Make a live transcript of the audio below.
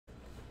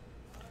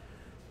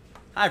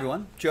Hi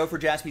everyone, Joe for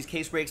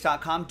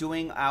JaspysCaseBreaks.com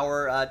doing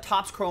our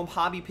Topps Chrome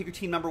Hobby Pick Your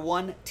Team number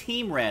 1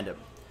 Team Random.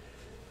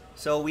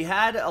 So we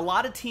had a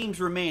lot of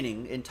teams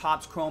remaining in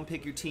Topps Chrome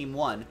Pick Your Team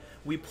 1.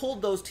 We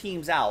pulled those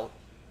teams out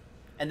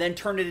and then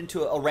turned it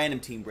into a random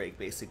team break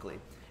basically.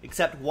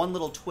 Except one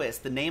little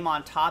twist, the name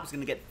on top is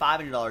going to get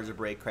 $500 of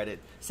break credit,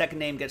 second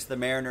name gets the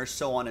Mariners,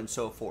 so on and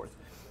so forth.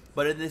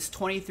 But in this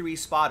 23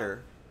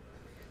 spotter,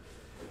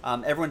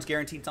 everyone's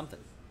guaranteed something,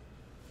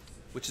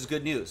 which is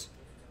good news.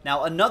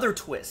 Now another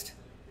twist.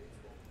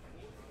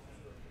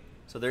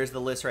 So there's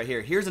the list right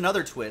here. Here's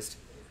another twist.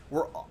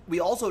 We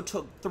also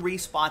took 3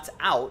 spots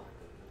out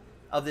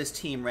of this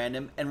team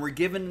random, and we're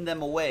giving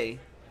them away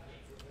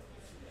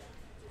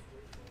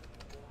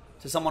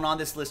to someone on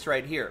this list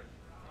right here.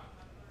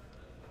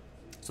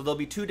 So there'll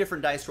be 2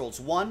 different dice rolls.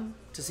 One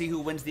to see who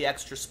wins the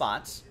extra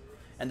spots,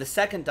 and the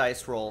second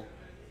dice roll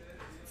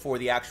for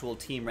the actual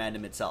team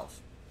random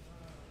itself.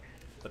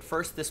 But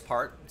first, this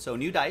part. So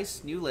new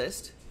dice, new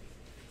list.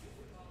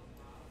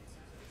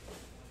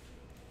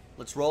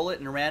 Let's roll it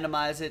and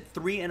randomize it.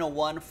 3 and a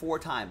 1, 4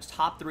 times.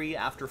 Top 3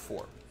 after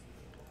 4.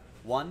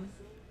 1,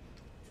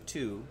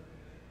 2,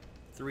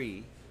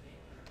 3,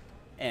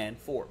 and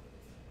 4.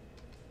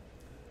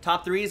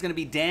 Top 3 is going to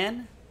be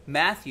Dan,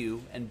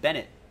 Matthew, and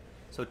Bennett.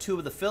 So 2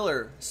 of the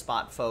filler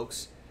spot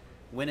folks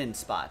winning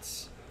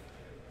spots.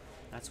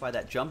 That's why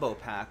that jumbo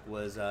pack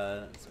was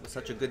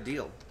such a good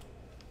deal.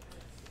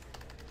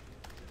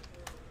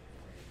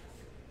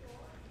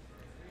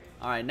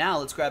 All right, now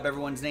let's grab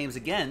everyone's names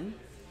again.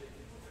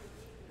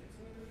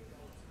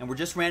 And we're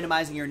just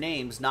randomizing your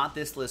names, not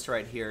this list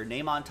right here.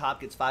 Name on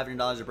top gets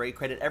 $500 of break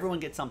credit.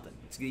 Everyone gets something.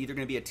 It's either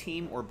going to be a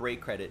team or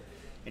break credit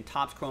in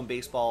Topps Chrome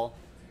Baseball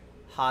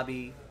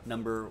Hobby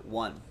number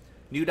 1.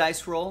 New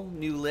dice roll,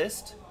 new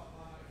list.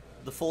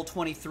 The full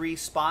 23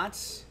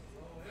 spots.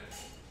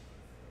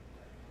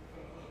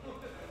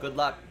 Good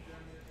luck.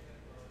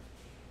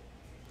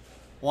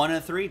 1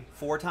 and 3,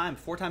 4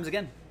 times. 4 times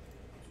again.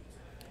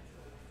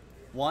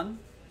 1,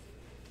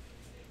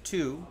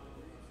 2,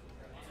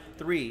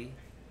 3,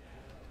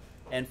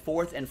 and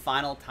 4th and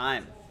final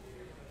time.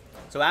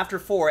 So after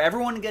 4,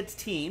 everyone gets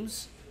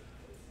teams.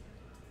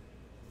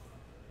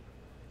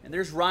 And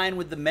there's Ryan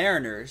with the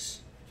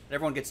Mariners.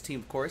 Everyone gets a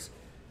team, of course.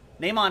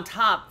 Name on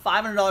top,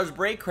 $500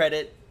 break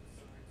credit.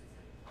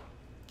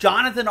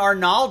 Jonathan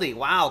Arnaldi.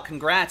 Wow,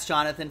 congrats,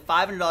 Jonathan.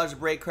 $500 of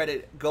break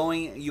credit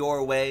going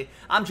your way.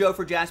 I'm Joe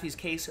for Jaspy's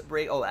Case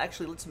Break. Oh,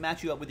 actually, let's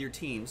match you up with your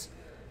teams.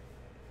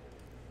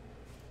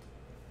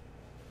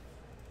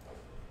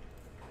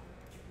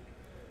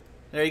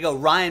 There you go.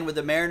 Ryan with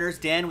the Mariners,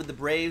 Dan with the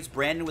Braves,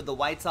 Brandon with the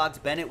White Sox,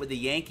 Bennett with the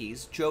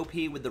Yankees, Joe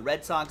P with the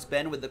Red Sox,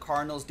 Ben with the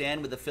Cardinals,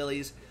 Dan with the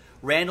Phillies,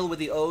 Randall with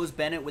the O's,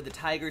 Bennett with the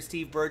Tigers,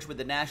 Steve Birch with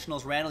the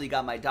Nationals, Randall, you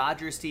got my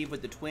Dodgers, Steve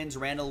with the Twins,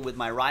 Randall with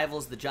my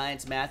rivals, the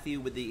Giants, Matthew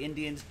with the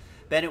Indians,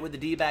 Bennett with the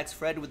D-backs,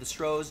 Fred with the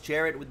Stros,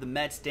 Jarrett with the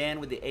Mets, Dan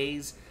with the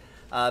A's,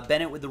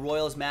 Bennett with the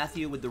Royals,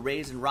 Matthew with the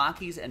Rays and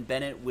Rockies, and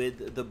Bennett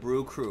with the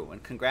Brew Crew.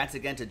 And congrats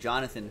again to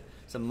Jonathan.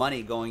 Some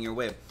money going your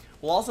way.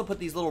 We'll also put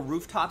these little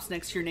rooftops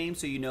next to your name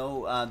so you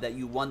know that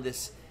you won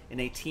this in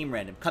a team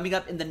random. Coming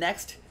up in the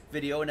next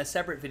video, in a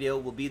separate video,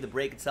 will be the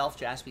break itself,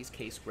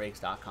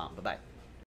 JaspysCaseBreaks.com. Bye-bye.